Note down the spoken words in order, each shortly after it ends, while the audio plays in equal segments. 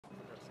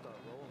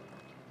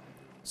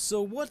So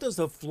what does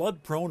a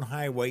flood-prone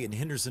highway in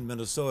Henderson,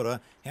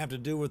 Minnesota have to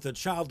do with the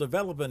Child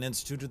Development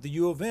Institute at the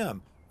U of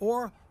M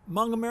or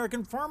Hmong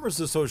American Farmers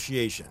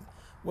Association?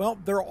 Well,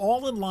 they're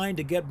all in line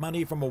to get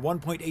money from a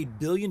 $1.8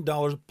 billion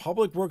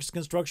public works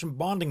construction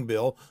bonding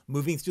bill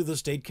moving through the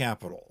state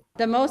capitol.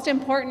 The most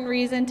important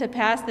reason to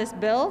pass this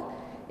bill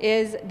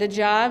is the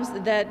jobs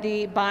that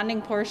the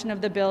bonding portion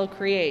of the bill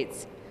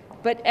creates.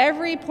 But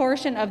every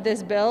portion of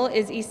this bill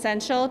is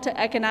essential to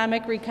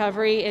economic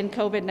recovery in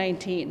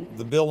COVID-19.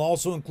 The bill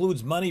also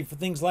includes money for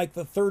things like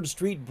the 3rd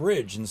Street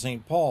Bridge in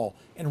St. Paul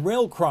and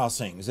rail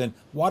crossings and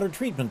water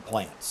treatment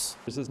plants.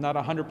 This is not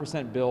a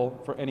 100% bill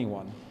for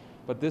anyone,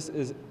 but this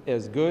is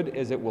as good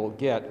as it will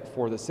get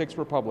for the 6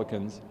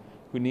 Republicans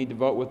who need to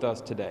vote with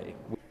us today.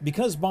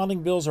 Because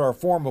bonding bills are a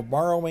form of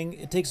borrowing,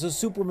 it takes a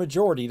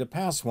supermajority to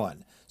pass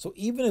one. So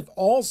even if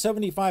all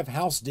 75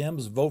 House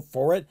Dems vote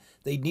for it,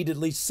 they'd need at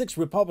least 6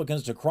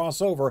 Republicans to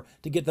cross over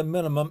to get the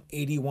minimum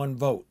 81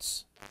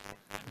 votes.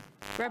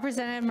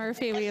 Representative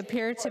Murphy, we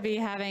appear to be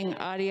having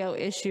audio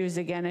issues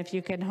again. If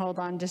you can hold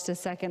on just a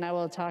second, I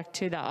will talk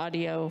to the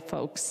audio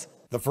folks.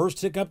 The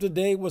first hiccup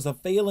today was a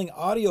failing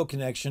audio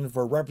connection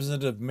for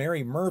Representative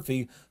Mary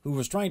Murphy, who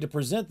was trying to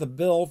present the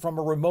bill from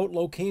a remote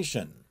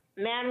location.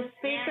 Madam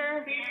Speaker.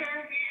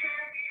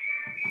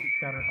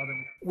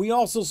 We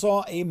also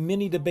saw a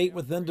mini debate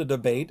within the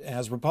debate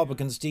as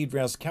Republican Steve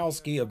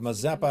Drazkowski of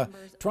Mazeppa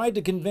tried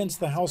to convince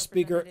the House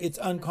Speaker it's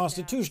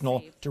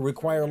unconstitutional to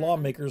require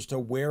lawmakers to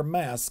wear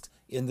masks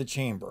in the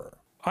chamber.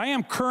 I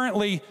am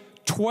currently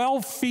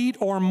 12 feet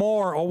or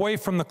more away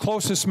from the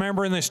closest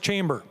member in this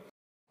chamber.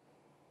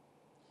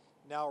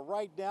 Now,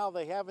 right now,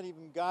 they haven't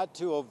even got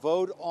to a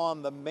vote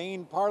on the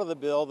main part of the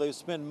bill. They've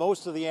spent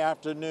most of the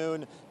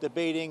afternoon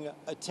debating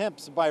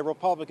attempts by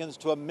Republicans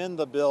to amend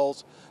the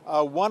bills.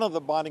 One of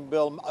the bonding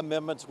bill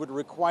amendments would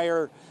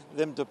require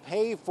them to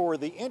pay for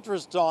the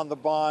interest on the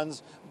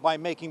bonds by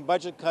making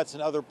budget cuts in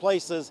other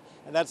places,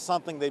 and that's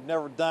something they've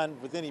never done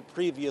with any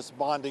previous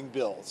bonding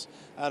bills.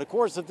 And of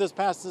course, if this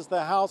passes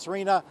the House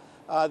arena,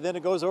 then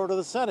it goes over to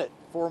the Senate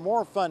for a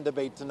more fun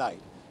debate tonight.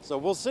 So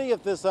we'll see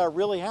if this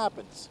really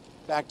happens.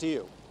 Back to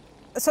you.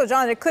 So,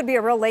 John, it could be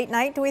a real late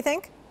night, do we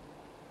think?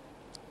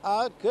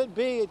 It could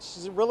be.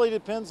 It really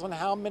depends on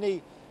how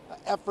many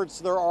efforts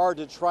there are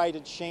to try to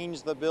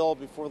change the bill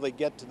before they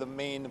get to the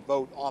main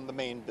vote on the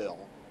main bill.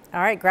 All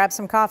right, grab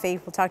some coffee.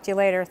 We'll talk to you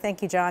later.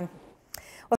 Thank you, John.